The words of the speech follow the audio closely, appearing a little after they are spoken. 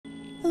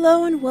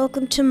Hello and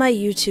welcome to my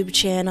YouTube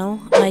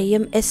channel. I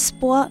am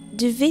Espoir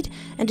David,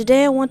 and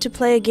today I want to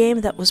play a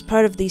game that was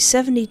part of the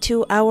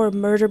 72-hour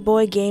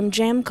Murderboy Game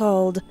Jam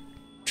called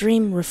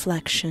Dream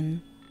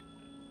Reflection.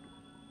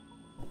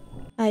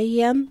 I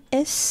am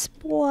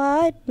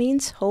Espoir, it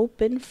means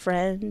hope in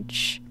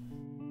French.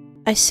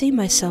 I see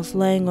myself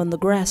laying on the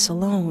grass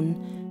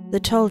alone. The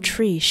tall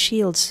tree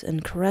shields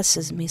and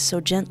caresses me so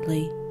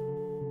gently.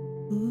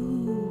 Ooh.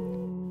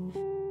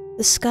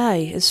 The sky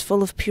is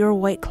full of pure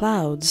white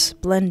clouds,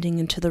 blending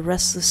into the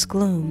restless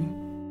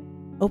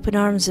gloom. Open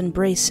arms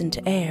embrace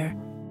into air,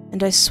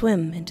 and I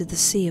swim into the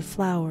sea of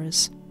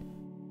flowers.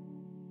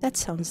 That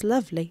sounds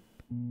lovely.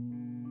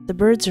 The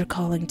birds are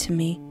calling to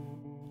me.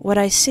 What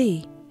I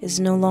see is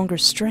no longer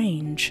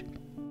strange.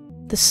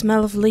 The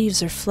smell of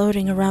leaves are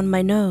floating around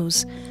my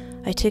nose.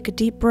 I take a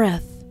deep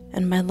breath,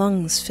 and my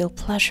lungs feel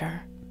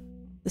pleasure.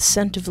 The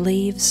scent of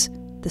leaves,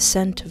 the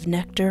scent of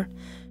nectar,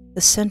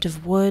 the scent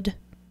of wood,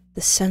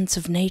 the sense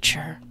of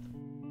nature.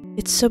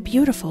 It's so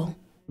beautiful.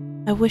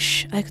 I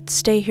wish I could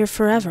stay here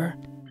forever,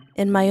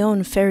 in my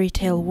own fairy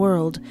tale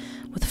world,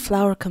 with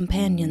flower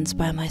companions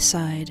by my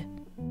side.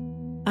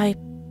 I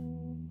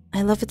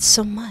love it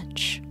so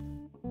much.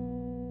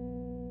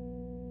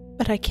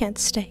 But I can't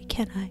stay,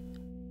 can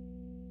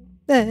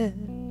I?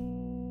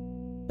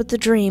 But the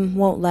dream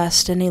won't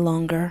last any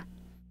longer.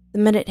 The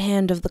minute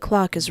hand of the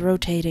clock is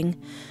rotating.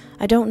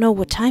 I don't know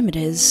what time it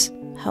is,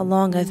 how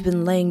long I've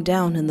been laying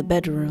down in the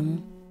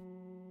bedroom.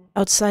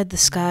 Outside the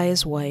sky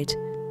is white,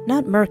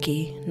 not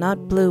murky,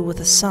 not blue with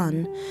a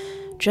sun,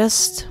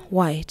 just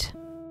white,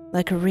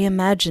 like a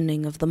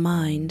reimagining of the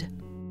mind.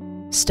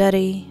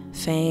 Study,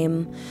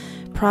 fame,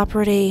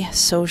 property,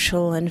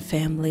 social and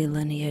family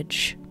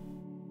lineage.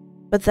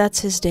 But that's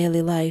his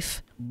daily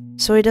life,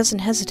 so he doesn't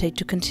hesitate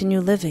to continue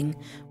living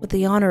with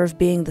the honor of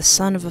being the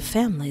son of a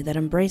family that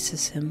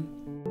embraces him.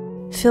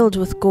 Filled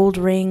with gold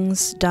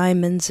rings,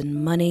 diamonds,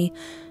 and money,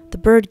 the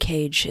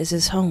birdcage is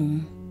his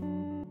home.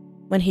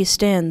 When he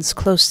stands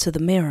close to the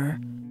mirror,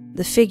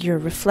 the figure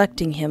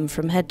reflecting him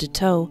from head to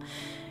toe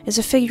is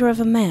a figure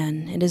of a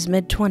man in his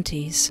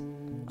mid-20s.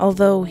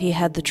 Although he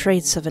had the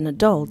traits of an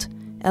adult,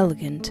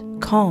 elegant,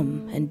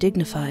 calm, and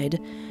dignified,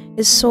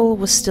 his soul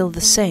was still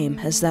the same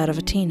as that of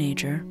a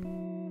teenager.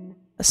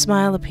 A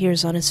smile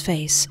appears on his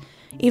face,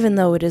 even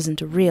though it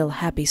isn't a real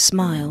happy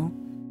smile.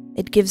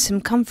 It gives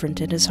him comfort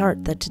in his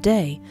heart that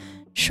today,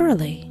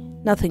 surely,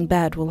 nothing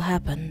bad will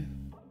happen.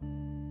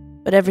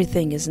 But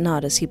everything is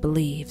not as he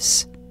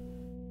believes.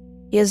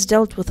 He has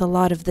dealt with a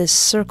lot of this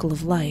circle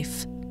of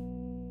life,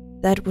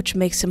 that which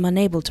makes him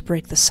unable to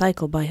break the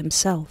cycle by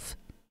himself.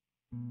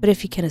 But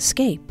if he can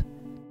escape,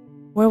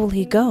 where will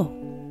he go?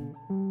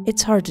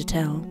 It's hard to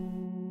tell.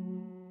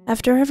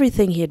 After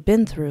everything he had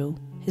been through,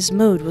 his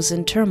mood was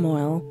in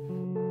turmoil.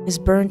 His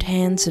burned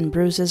hands and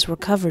bruises were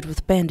covered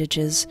with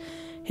bandages.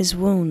 His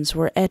wounds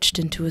were etched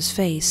into his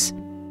face.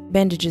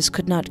 Bandages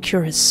could not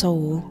cure his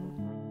soul.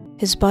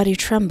 His body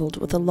trembled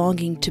with a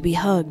longing to be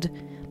hugged,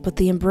 but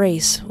the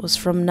embrace was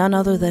from none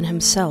other than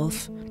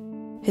himself.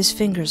 His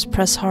fingers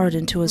pressed hard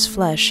into his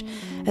flesh,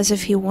 as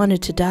if he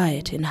wanted to dye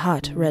it in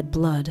hot red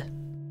blood.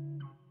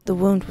 The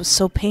wound was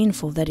so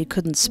painful that he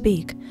couldn't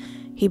speak.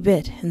 He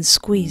bit and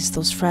squeezed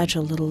those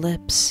fragile little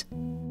lips.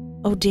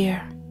 Oh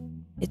dear,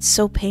 it's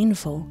so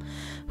painful.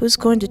 Who's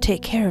going to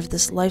take care of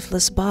this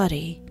lifeless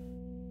body?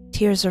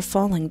 Tears are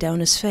falling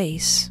down his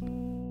face.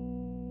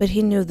 But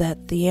he knew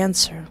that the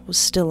answer was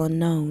still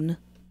unknown.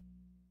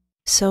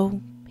 So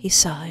he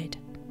sighed.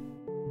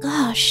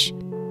 Gosh,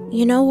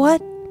 you know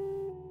what?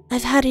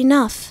 I've had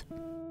enough.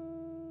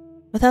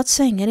 Without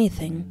saying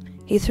anything,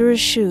 he threw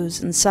his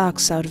shoes and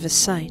socks out of his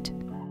sight.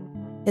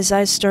 His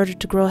eyes started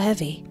to grow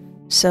heavy,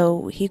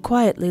 so he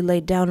quietly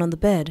laid down on the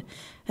bed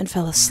and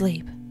fell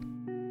asleep,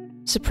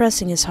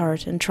 suppressing his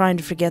heart and trying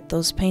to forget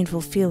those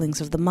painful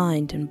feelings of the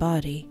mind and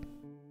body.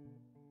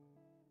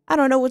 I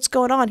don't know what's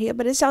going on here,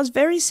 but it sounds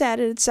very sad,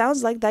 and it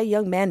sounds like that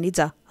young man needs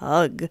a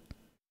hug.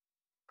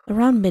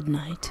 Around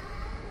midnight.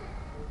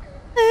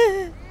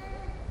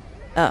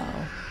 Oh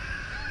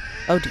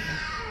dear.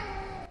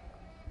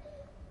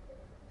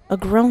 A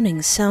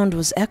groaning sound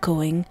was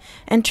echoing,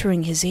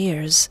 entering his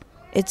ears.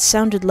 It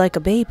sounded like a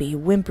baby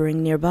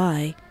whimpering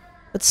nearby,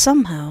 but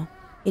somehow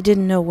he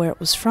didn't know where it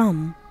was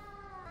from.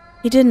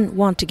 He didn't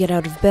want to get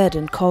out of bed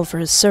and call for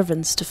his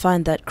servants to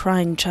find that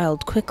crying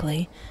child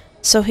quickly,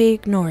 so he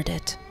ignored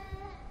it.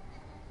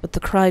 But the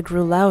cry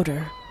grew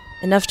louder,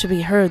 enough to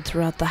be heard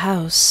throughout the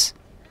house.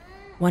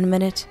 1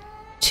 minute,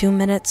 2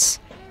 minutes,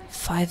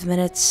 5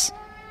 minutes,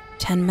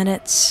 10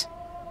 minutes.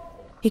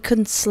 He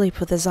couldn't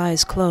sleep with his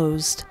eyes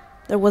closed.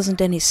 There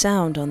wasn't any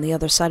sound on the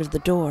other side of the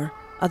door,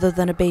 other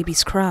than a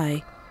baby's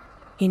cry.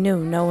 He knew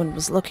no one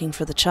was looking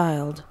for the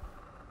child.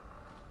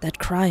 That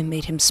cry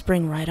made him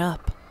spring right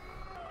up.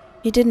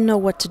 He didn't know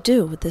what to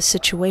do with this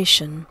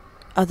situation,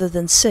 other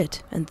than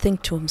sit and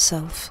think to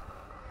himself.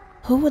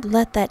 Who would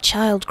let that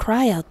child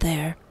cry out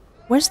there?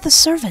 Where's the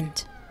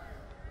servant?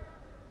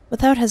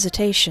 Without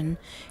hesitation,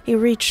 he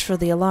reached for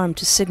the alarm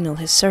to signal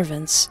his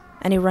servants,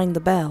 and he rang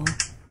the bell.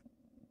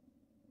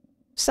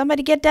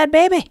 Somebody get that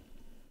baby!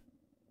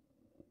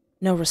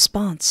 No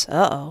response.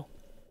 Uh-oh.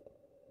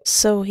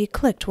 So he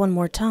clicked one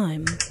more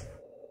time.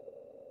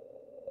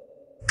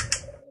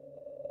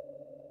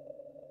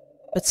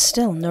 But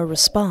still no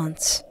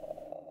response.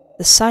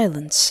 The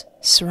silence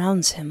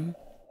surrounds him.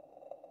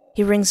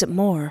 He rings it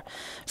more,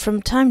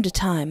 from time to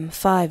time,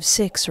 5,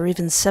 6, or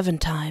even 7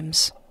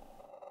 times.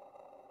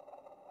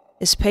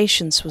 His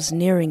patience was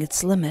nearing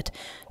its limit,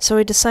 so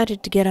he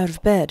decided to get out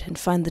of bed and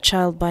find the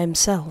child by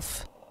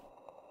himself.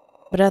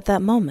 But at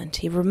that moment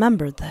he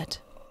remembered that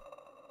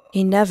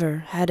he never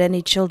had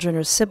any children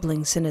or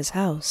siblings in his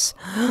house.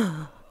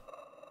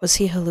 Was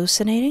he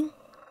hallucinating?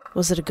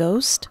 Was it a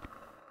ghost?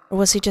 Or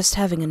was he just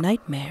having a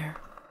nightmare?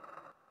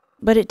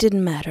 But it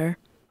didn't matter.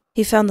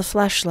 He found the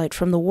flashlight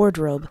from the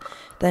wardrobe,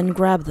 then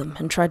grabbed them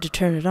and tried to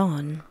turn it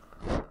on.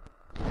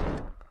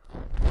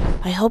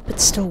 I hope it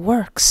still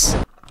works.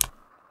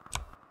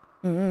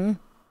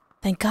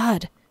 Thank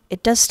God,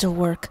 it does still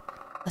work.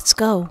 Let's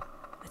go.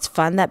 Let's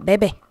find that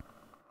baby.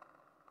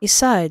 He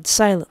sighed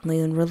silently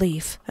in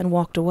relief and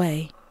walked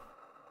away.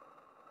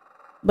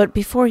 But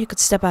before he could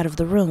step out of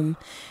the room,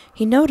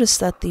 he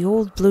noticed that the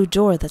old blue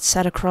door that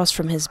sat across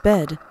from his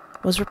bed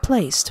was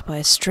replaced by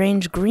a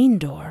strange green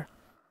door,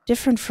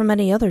 different from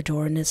any other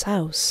door in his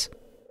house.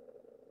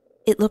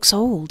 It looks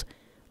old,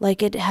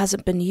 like it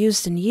hasn't been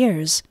used in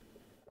years.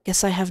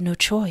 Guess I have no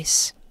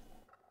choice.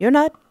 You're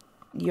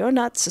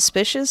not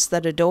suspicious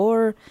that a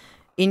door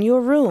in your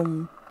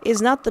room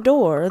is not the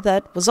door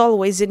that was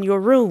always in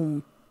your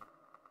room?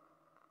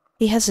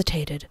 He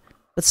hesitated,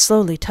 but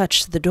slowly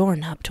touched the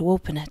doorknob to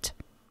open it.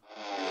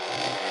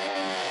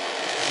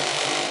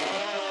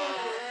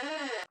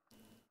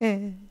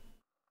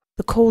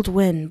 The cold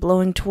wind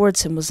blowing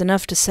towards him was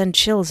enough to send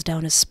chills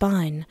down his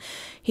spine.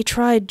 He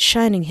tried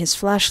shining his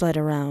flashlight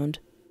around,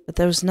 but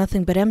there was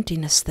nothing but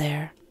emptiness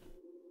there.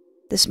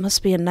 This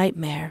must be a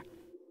nightmare.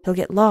 He'll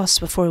get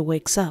lost before he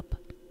wakes up.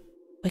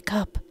 Wake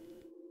up.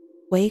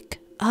 Wake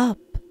up.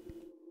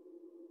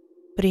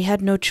 But he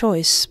had no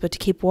choice but to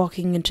keep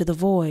walking into the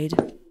void.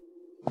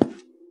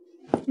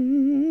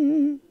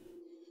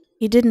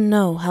 He didn't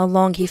know how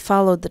long he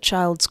followed the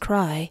child's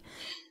cry,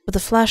 but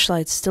the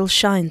flashlight still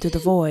shined through the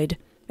void,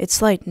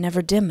 its light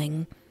never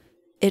dimming.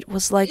 It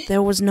was like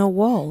there was no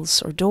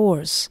walls or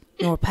doors,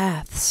 nor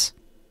paths.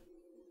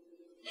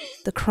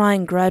 The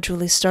crying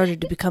gradually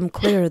started to become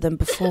clearer than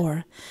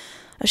before.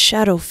 A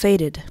shadow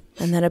faded,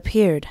 and then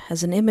appeared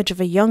as an image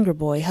of a younger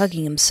boy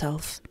hugging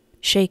himself,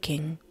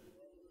 shaking.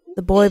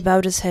 The boy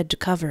bowed his head to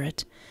cover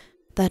it.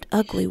 That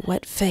ugly,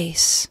 wet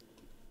face.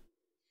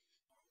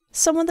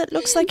 Someone that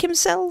looks like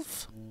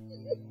himself.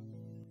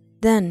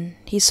 Then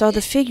he saw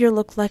the figure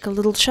look like a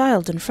little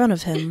child in front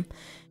of him,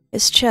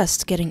 his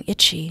chest getting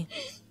itchy,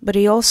 but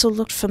he also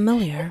looked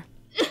familiar.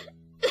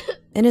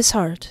 In his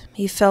heart,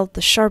 he felt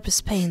the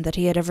sharpest pain that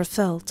he had ever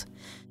felt,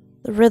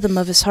 the rhythm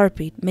of his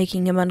heartbeat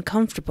making him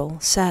uncomfortable,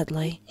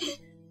 sadly.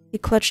 He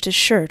clutched his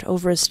shirt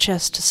over his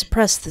chest to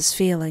suppress this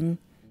feeling.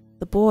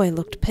 The boy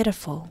looked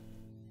pitiful.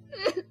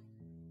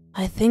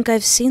 I think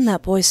I've seen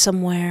that boy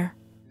somewhere.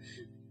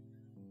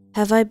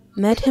 Have I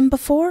met him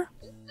before?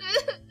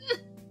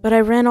 But I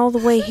ran all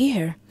the way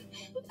here.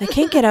 I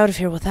can't get out of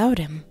here without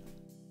him.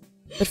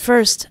 But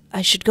first,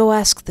 I should go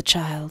ask the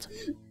child.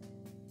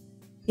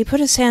 He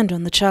put his hand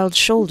on the child's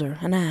shoulder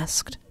and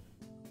asked,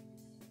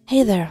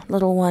 Hey there,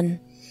 little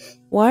one.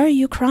 Why are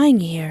you crying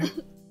here?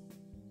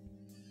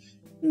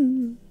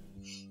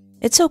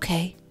 It's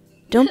okay.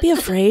 Don't be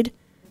afraid.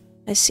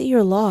 I see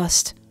you're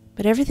lost,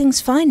 but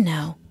everything's fine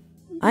now.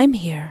 I'm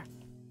here.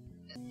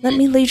 Let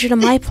me lead you to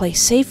my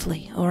place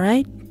safely, all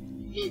right?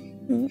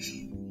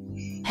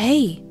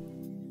 Hey,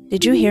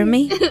 did you hear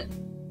me?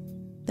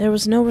 There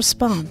was no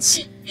response,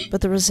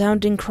 but the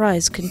resounding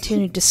cries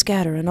continued to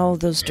scatter in all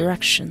those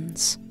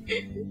directions.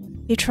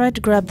 He tried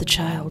to grab the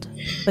child,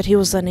 but he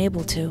was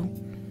unable to.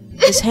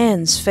 His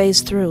hands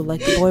phased through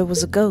like the boy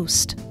was a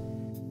ghost,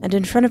 and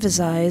in front of his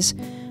eyes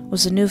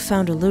was a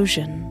newfound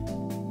illusion.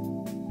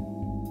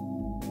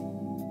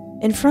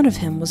 In front of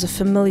him was a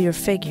familiar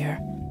figure,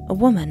 a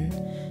woman.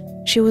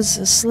 She was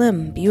a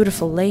slim,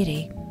 beautiful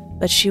lady,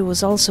 but she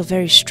was also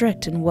very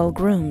strict and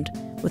well-groomed,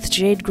 with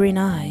jade-green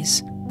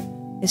eyes.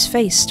 His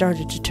face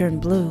started to turn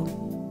blue.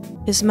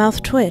 His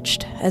mouth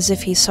twitched, as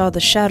if he saw the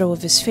shadow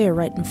of his fear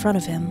right in front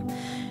of him.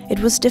 It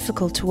was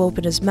difficult to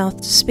open his mouth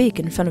to speak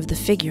in front of the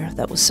figure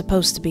that was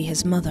supposed to be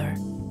his mother.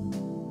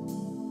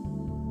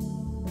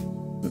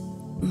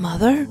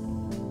 Mother?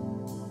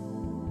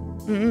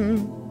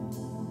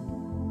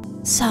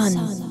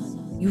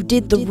 Son, you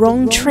did the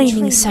wrong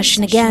training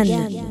session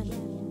again.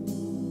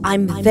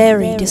 I'm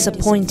very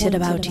disappointed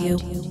about you.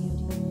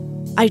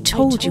 I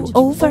told you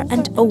over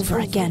and over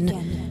again,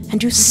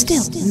 and you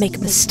still make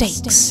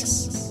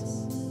mistakes.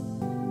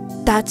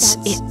 That's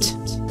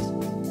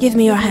it. Give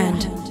me your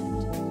hand.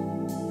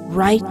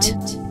 Right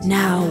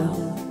now.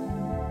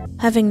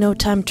 Having no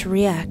time to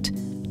react,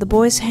 the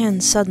boy's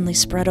hand suddenly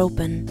spread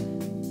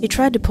open. He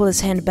tried to pull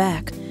his hand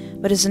back,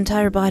 but his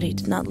entire body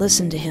did not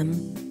listen to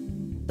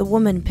him. The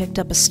woman picked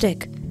up a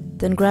stick,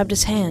 then grabbed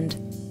his hand,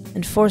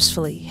 and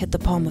forcefully hit the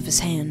palm of his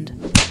hand.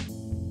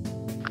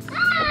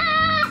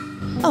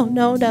 Oh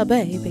no, the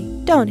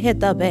baby. Don't hit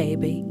the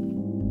baby.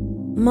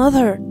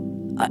 Mother,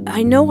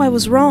 I know I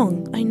was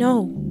wrong. I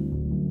know.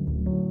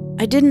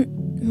 I didn't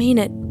mean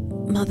it,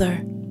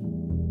 Mother.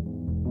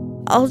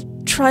 I'll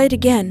try it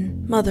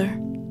again, Mother.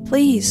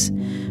 Please,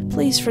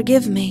 please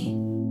forgive me.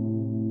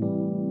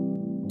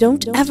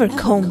 Don't ever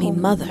call me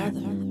Mother.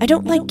 I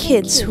don't like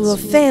kids who are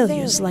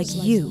failures like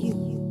you.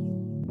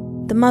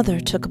 The mother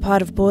took a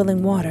pot of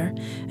boiling water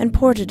and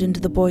poured it into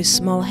the boy's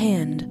small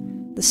hand.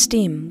 The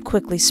steam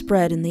quickly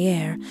spread in the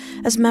air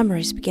as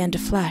memories began to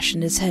flash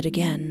in his head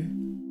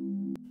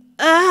again.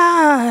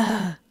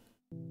 Ah!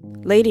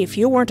 Lady, if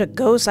you weren't a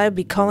ghost, I would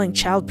be calling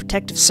Child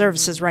Protective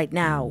Services right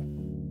now.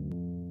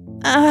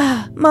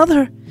 Ah,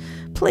 Mother,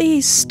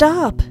 please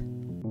stop.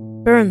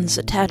 Burns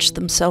attached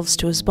themselves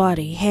to his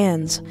body,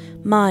 hands,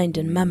 mind,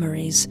 and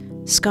memories,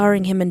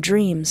 scarring him in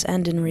dreams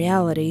and in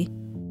reality.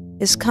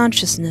 His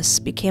consciousness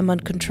became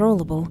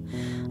uncontrollable,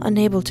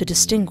 unable to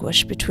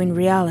distinguish between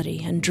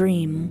reality and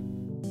dream.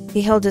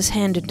 He held his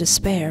hand in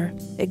despair,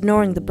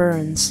 ignoring the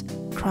burns,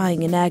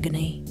 crying in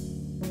agony.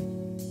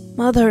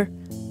 Mother,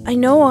 I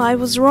know I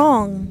was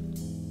wrong.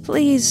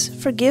 Please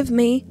forgive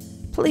me.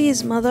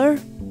 Please, Mother.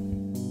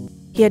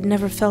 He had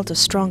never felt a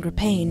stronger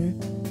pain,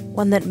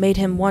 one that made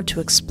him want to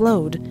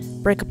explode,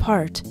 break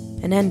apart,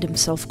 and end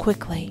himself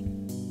quickly.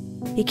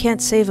 He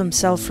can't save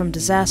himself from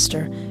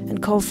disaster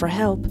and call for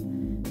help.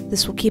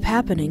 This will keep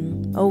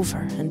happening over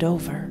and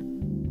over.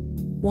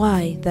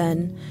 Why,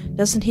 then,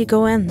 doesn't he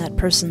go end that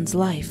person's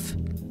life?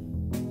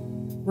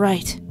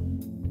 Right.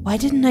 Why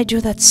didn't I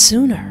do that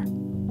sooner?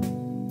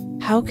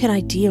 How can I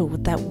deal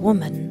with that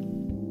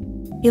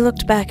woman? He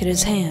looked back at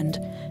his hand.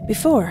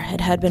 Before, it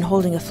had been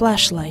holding a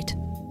flashlight,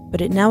 but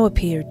it now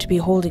appeared to be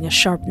holding a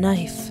sharp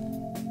knife.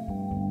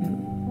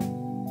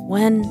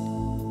 When?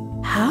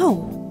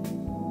 How?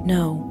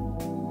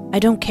 No, I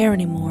don't care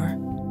anymore.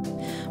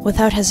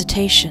 Without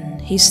hesitation,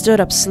 he stood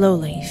up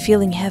slowly,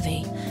 feeling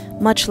heavy,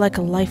 much like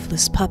a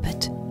lifeless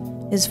puppet,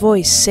 his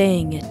voice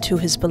saying it to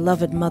his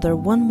beloved mother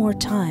one more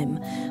time,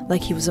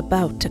 like he was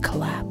about to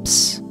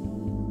collapse.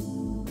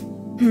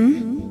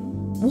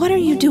 What are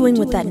you doing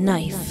with that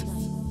knife?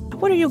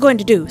 What are you going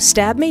to do,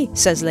 stab me?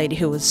 Says lady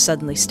who was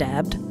suddenly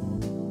stabbed.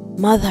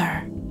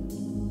 Mother,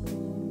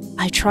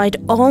 I tried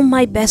all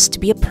my best to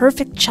be a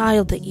perfect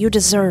child that you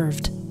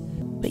deserved,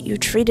 but you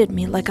treated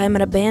me like I'm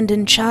an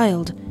abandoned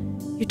child.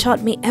 You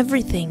taught me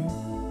everything,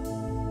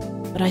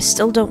 but I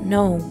still don't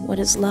know what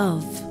is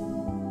love.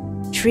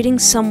 Treating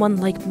someone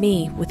like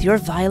me with your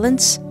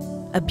violence,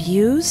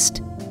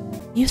 abused,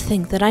 you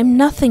think that I'm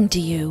nothing to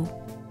you.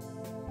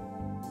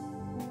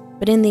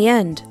 But in the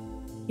end,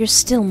 you're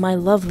still my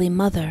lovely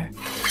mother.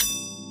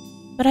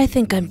 But I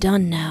think I'm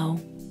done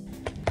now.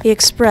 He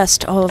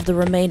expressed all of the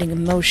remaining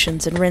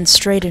emotions and ran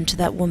straight into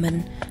that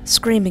woman,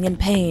 screaming in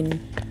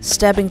pain,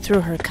 stabbing through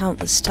her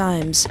countless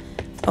times,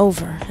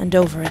 over and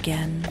over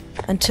again,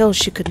 until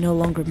she could no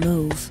longer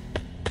move.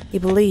 He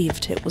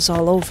believed it was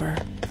all over.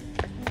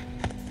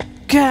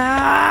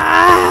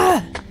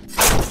 Gah!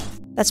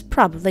 That's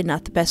probably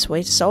not the best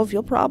way to solve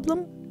your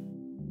problem.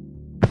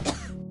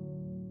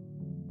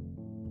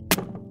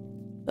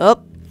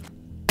 Up.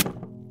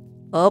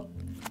 Up.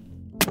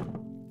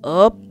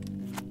 Up.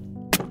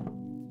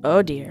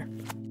 Oh dear.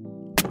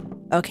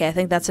 Okay, I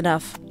think that's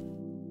enough.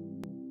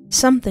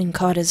 Something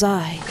caught his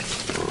eye.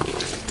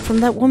 From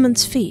that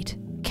woman's feet,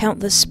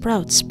 countless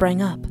sprouts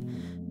sprang up.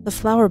 The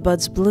flower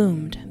buds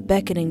bloomed,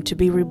 beckoning to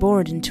be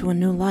reborn into a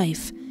new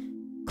life,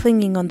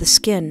 clinging on the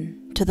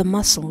skin, to the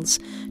muscles,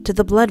 to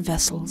the blood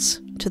vessels,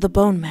 to the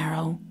bone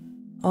marrow,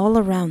 all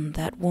around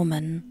that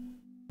woman.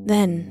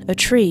 Then a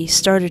tree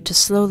started to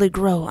slowly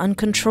grow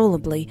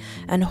uncontrollably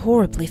and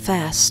horribly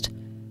fast.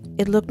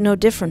 It looked no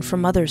different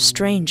from other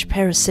strange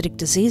parasitic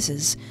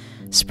diseases,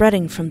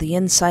 spreading from the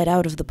inside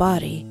out of the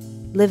body,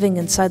 living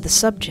inside the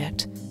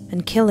subject,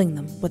 and killing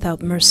them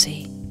without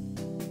mercy.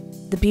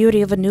 The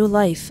beauty of a new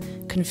life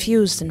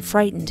confused and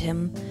frightened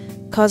him,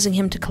 causing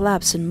him to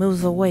collapse and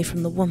move away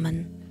from the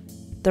woman.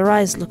 Their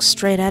eyes looked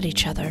straight at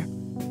each other.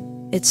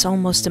 It's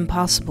almost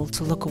impossible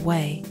to look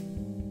away.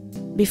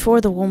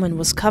 Before the woman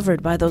was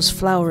covered by those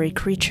flowery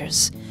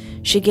creatures,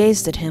 she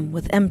gazed at him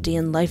with empty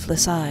and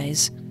lifeless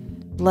eyes.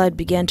 Blood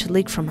began to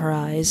leak from her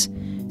eyes,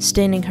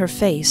 staining her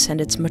face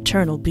and its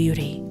maternal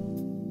beauty.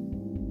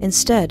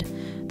 Instead,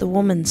 the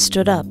woman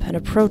stood up and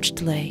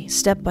approached Lay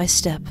step by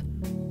step,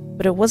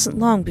 but it wasn't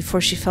long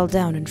before she fell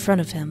down in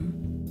front of him.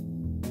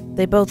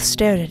 They both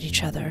stared at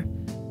each other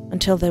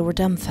until they were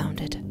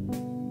dumbfounded.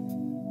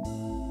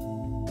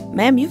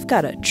 Ma'am, you've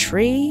got a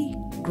tree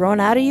growing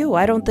out of you?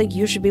 I don't think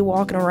you should be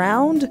walking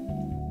around.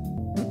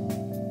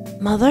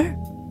 Mother?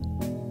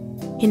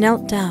 He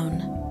knelt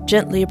down,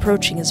 gently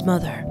approaching his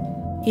mother.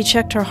 He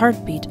checked her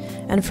heartbeat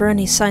and for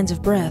any signs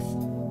of breath,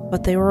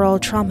 but they were all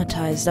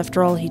traumatized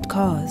after all he'd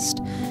caused.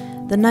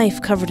 The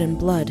knife covered in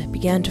blood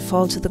began to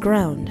fall to the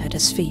ground at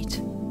his feet.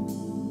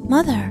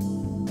 Mother,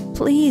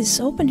 please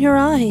open your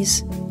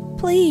eyes.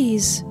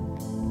 Please.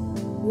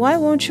 Why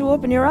won't you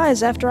open your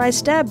eyes after I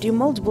stabbed you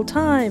multiple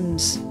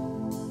times?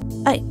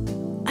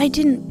 I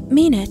didn't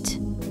mean it.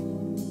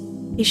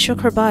 He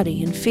shook her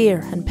body in fear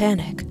and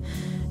panic.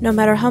 No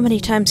matter how many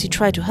times he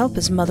tried to help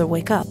his mother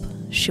wake up,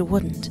 she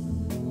wouldn't.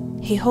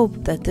 He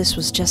hoped that this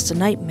was just a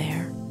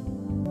nightmare.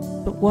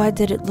 But why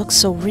did it look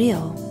so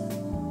real?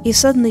 He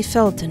suddenly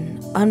felt an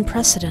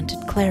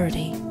unprecedented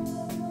clarity.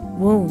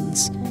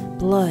 Wounds,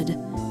 blood,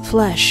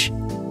 flesh,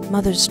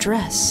 mother's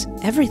dress,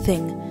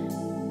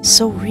 everything.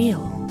 So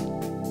real.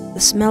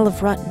 The smell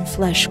of rotten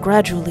flesh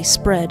gradually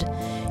spread.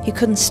 He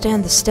couldn't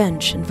stand the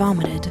stench and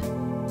vomited.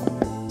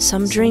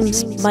 Some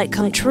dreams might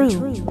come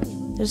true.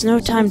 There's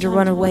no time to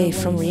run away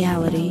from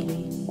reality.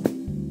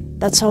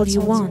 That's all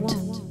you want.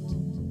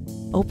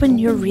 Open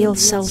your real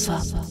self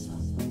up.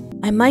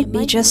 I might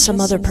be just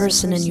some other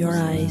person in your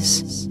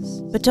eyes,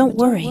 but don't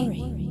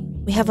worry.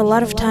 We have a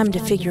lot of time to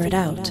figure it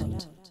out.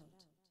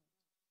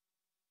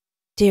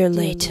 Dear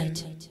Layton.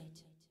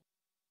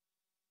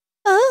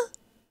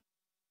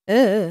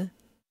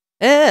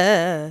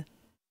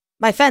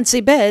 My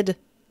fancy bed.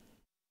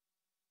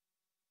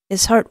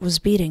 His heart was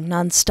beating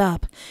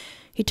non-stop.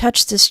 He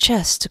touched his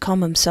chest to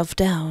calm himself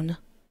down.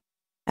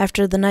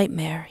 After the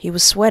nightmare, he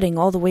was sweating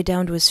all the way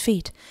down to his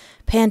feet,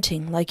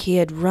 panting like he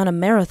had run a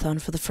marathon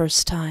for the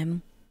first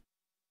time.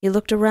 He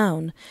looked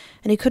around,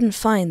 and he couldn't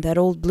find that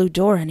old blue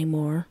door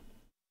anymore.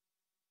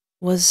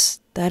 Was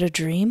that a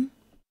dream?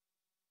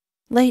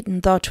 Layton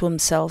thought to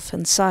himself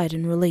and sighed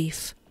in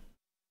relief.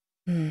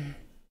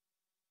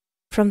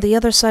 From the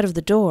other side of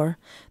the door,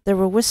 there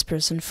were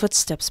whispers and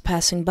footsteps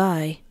passing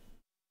by.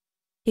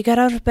 He got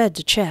out of bed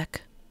to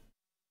check.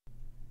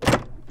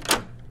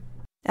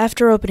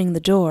 After opening the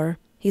door,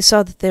 he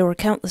saw that there were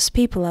countless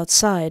people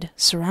outside,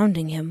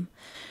 surrounding him.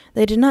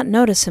 They did not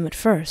notice him at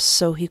first,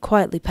 so he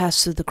quietly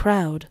passed through the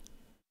crowd.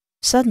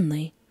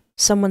 Suddenly,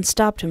 someone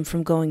stopped him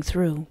from going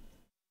through.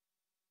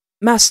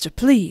 "Master,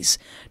 please,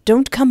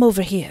 don't come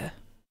over here."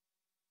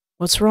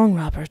 "What's wrong,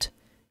 Robert?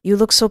 You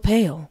look so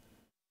pale.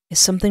 Is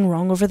something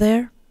wrong over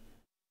there?"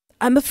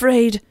 "I'm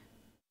afraid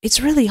it's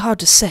really hard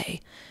to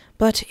say,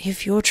 but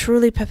if you're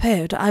truly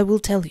prepared, I will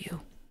tell you."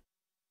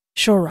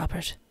 "Sure,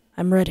 Robert.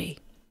 I'm ready.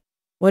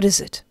 What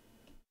is it?"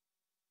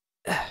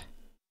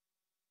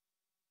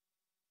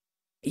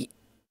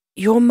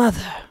 Your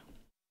mother.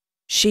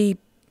 She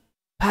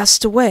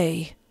passed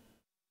away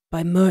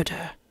by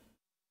murder."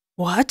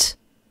 "What?"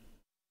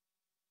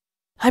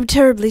 "I'm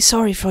terribly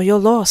sorry for your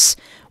loss.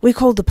 We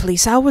called the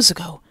police hours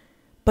ago,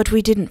 but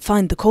we didn't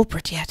find the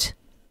culprit yet.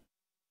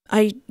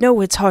 I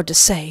know it's hard to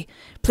say.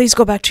 Please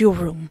go back to your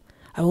room.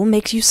 I will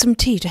make you some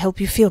tea to help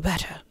you feel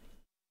better."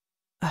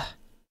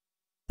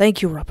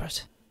 "Thank you,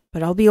 Robert,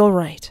 but I'll be all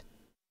right."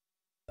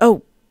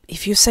 "Oh,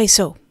 if you say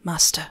so,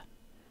 master.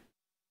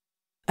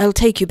 I'll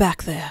take you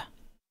back there."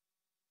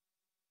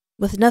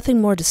 With nothing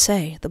more to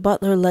say, the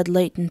butler led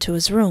Layton to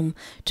his room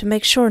to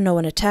make sure no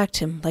one attacked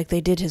him like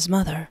they did his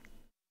mother.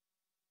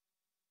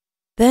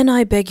 "Then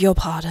I beg your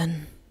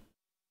pardon."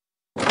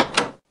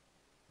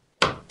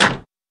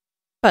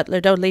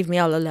 "Butler, don't leave me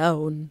all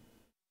alone.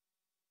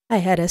 I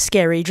had a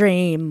scary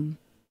dream."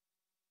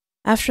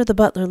 After the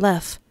butler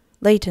left,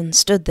 Layton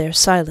stood there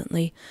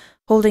silently,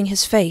 holding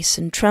his face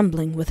and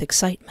trembling with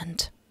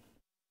excitement.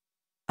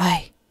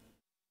 I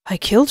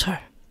killed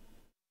her."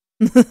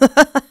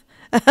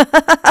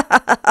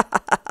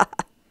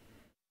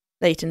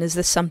 "Layton, is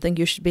this something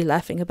you should be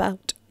laughing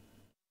about?"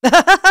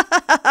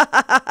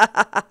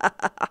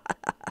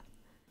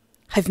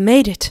 "I've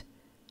made it.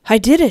 I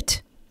did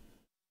it.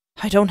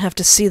 I don't have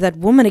to see that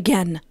woman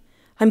again.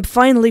 I'm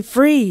finally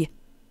free."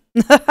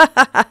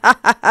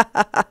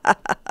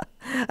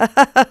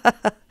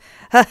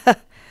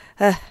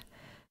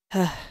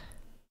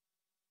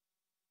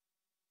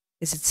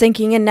 Is it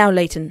sinking in now,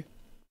 Layton?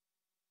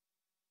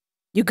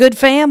 You good,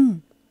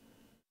 fam?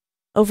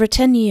 Over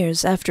 10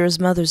 years after his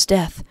mother's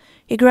death,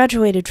 he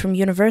graduated from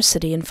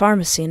university in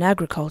pharmacy and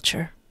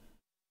agriculture.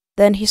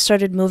 Then he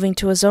started moving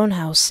to his own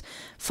house,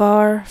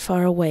 far,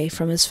 far away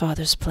from his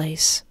father's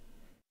place.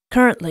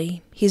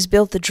 Currently, he's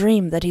built the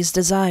dream that he's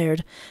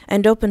desired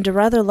and opened a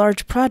rather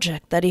large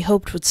project that he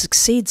hoped would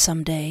succeed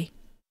someday.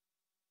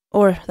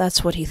 Or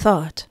that's what he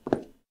thought.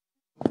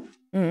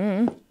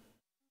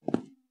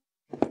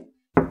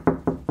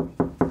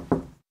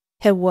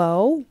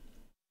 Hello?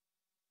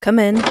 Come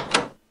in.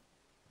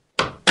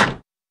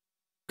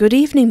 Good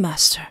evening,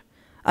 Master.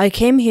 I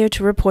came here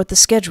to report the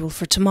schedule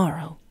for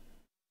tomorrow.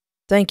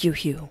 Thank you,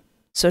 Hugh.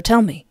 So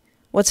tell me,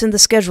 what's in the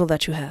schedule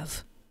that you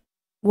have?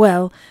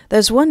 Well,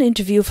 there's one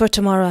interview for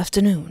tomorrow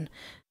afternoon.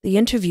 The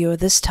interviewer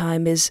this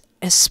time is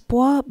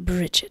Espoir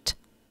Bridget.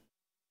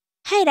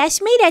 Hey,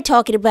 that's me they're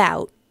talking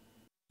about.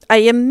 I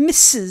am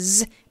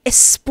Mrs.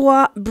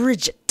 Espoir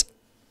Bridget.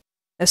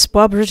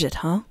 Espoir Bridget,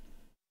 huh?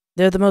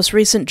 They're the most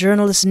recent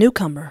journalist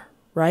newcomer,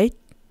 right?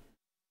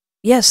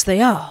 Yes, they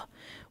are.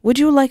 Would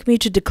you like me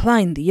to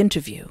decline the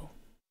interview?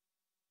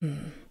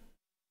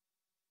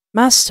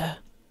 Master,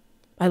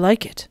 I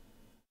like it.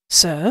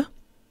 Sir?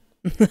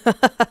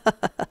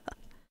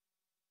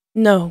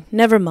 No,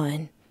 never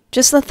mind.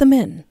 Just let them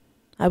in.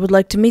 I would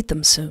like to meet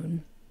them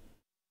soon.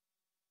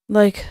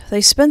 Like,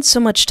 they spent so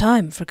much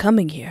time for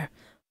coming here.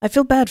 I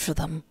feel bad for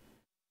them.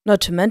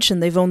 Not to mention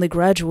they've only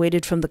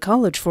graduated from the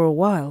college for a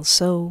while,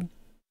 so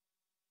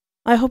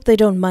I hope they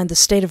don't mind the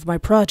state of my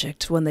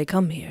project when they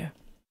come here.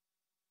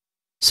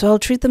 So I'll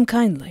treat them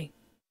kindly,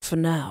 for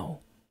now.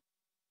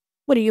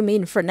 What do you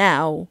mean, for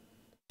now?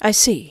 I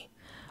see.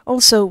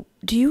 Also,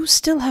 do you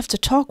still have to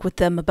talk with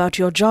them about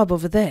your job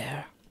over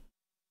there?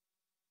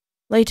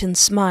 Layton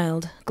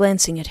smiled,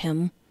 glancing at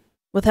him.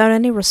 Without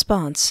any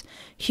response,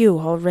 Hugh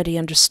already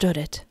understood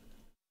it.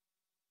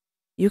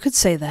 You could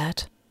say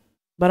that,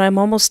 but I'm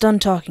almost done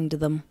talking to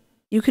them.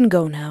 You can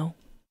go now.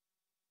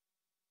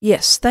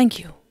 Yes, thank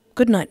you.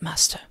 Good night,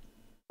 Master.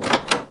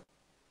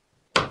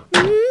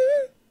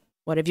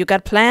 What have you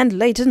got planned,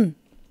 Layton?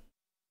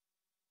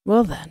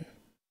 Well then,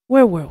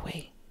 where were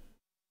we?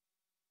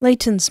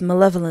 Layton's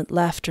malevolent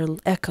laughter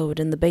echoed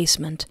in the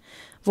basement.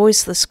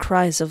 Voiceless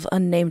cries of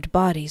unnamed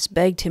bodies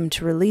begged him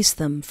to release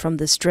them from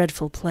this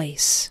dreadful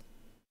place.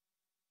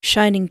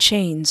 Shining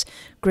chains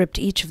gripped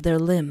each of their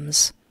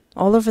limbs.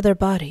 All over their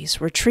bodies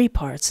were tree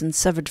parts and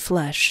severed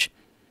flesh,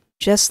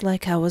 just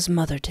like how his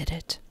mother did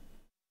it.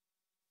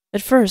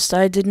 At first,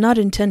 I did not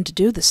intend to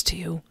do this to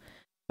you,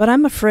 but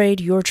I'm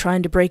afraid you're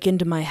trying to break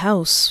into my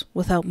house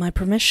without my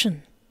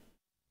permission.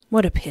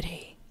 What a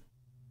pity.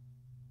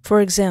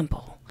 For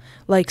example,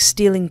 like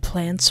stealing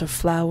plants or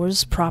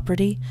flowers,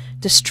 property,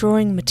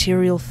 destroying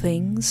material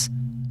things,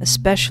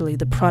 especially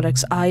the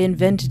products I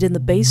invented in the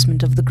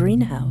basement of the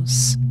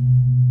greenhouse.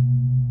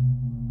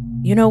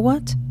 You know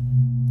what?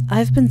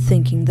 I've been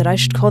thinking that I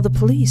should call the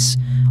police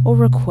or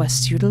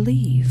request you to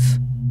leave.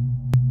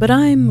 But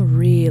I'm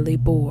really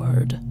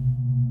bored.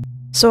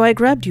 So I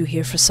grabbed you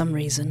here for some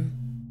reason.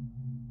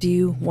 Do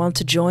you want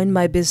to join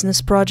my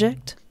business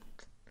project?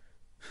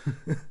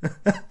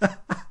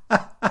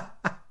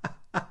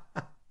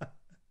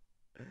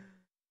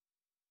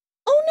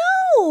 Oh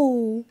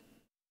no!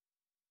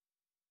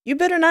 You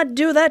better not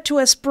do that to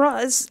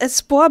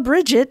Espoir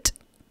Bridget.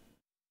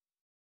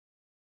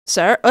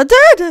 Sir?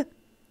 Dad!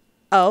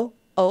 Oh,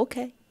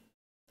 okay.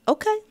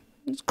 Okay.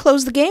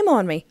 Close the game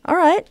on me. All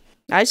right.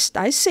 I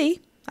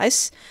see.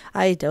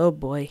 Oh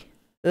boy.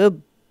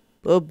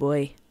 Oh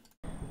boy.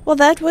 Well,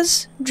 that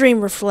was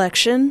Dream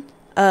Reflection,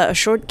 a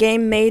short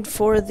game made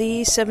for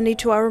the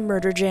 72-hour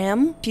Murder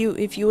Jam.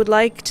 If you would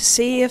like to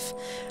see if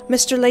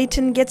Mr.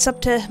 Layton gets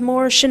up to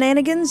more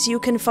shenanigans, you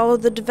can follow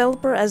the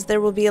developer, as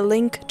there will be a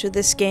link to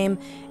this game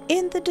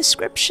in the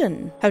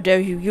description. How dare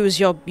you use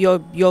your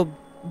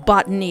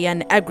botany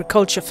and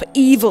agriculture for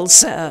evil,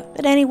 sir.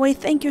 But anyway,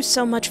 thank you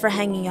so much for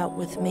hanging out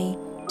with me.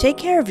 Take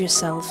care of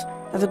yourself,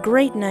 have a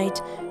great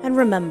night, and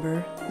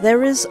remember,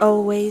 there is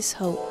always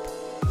hope.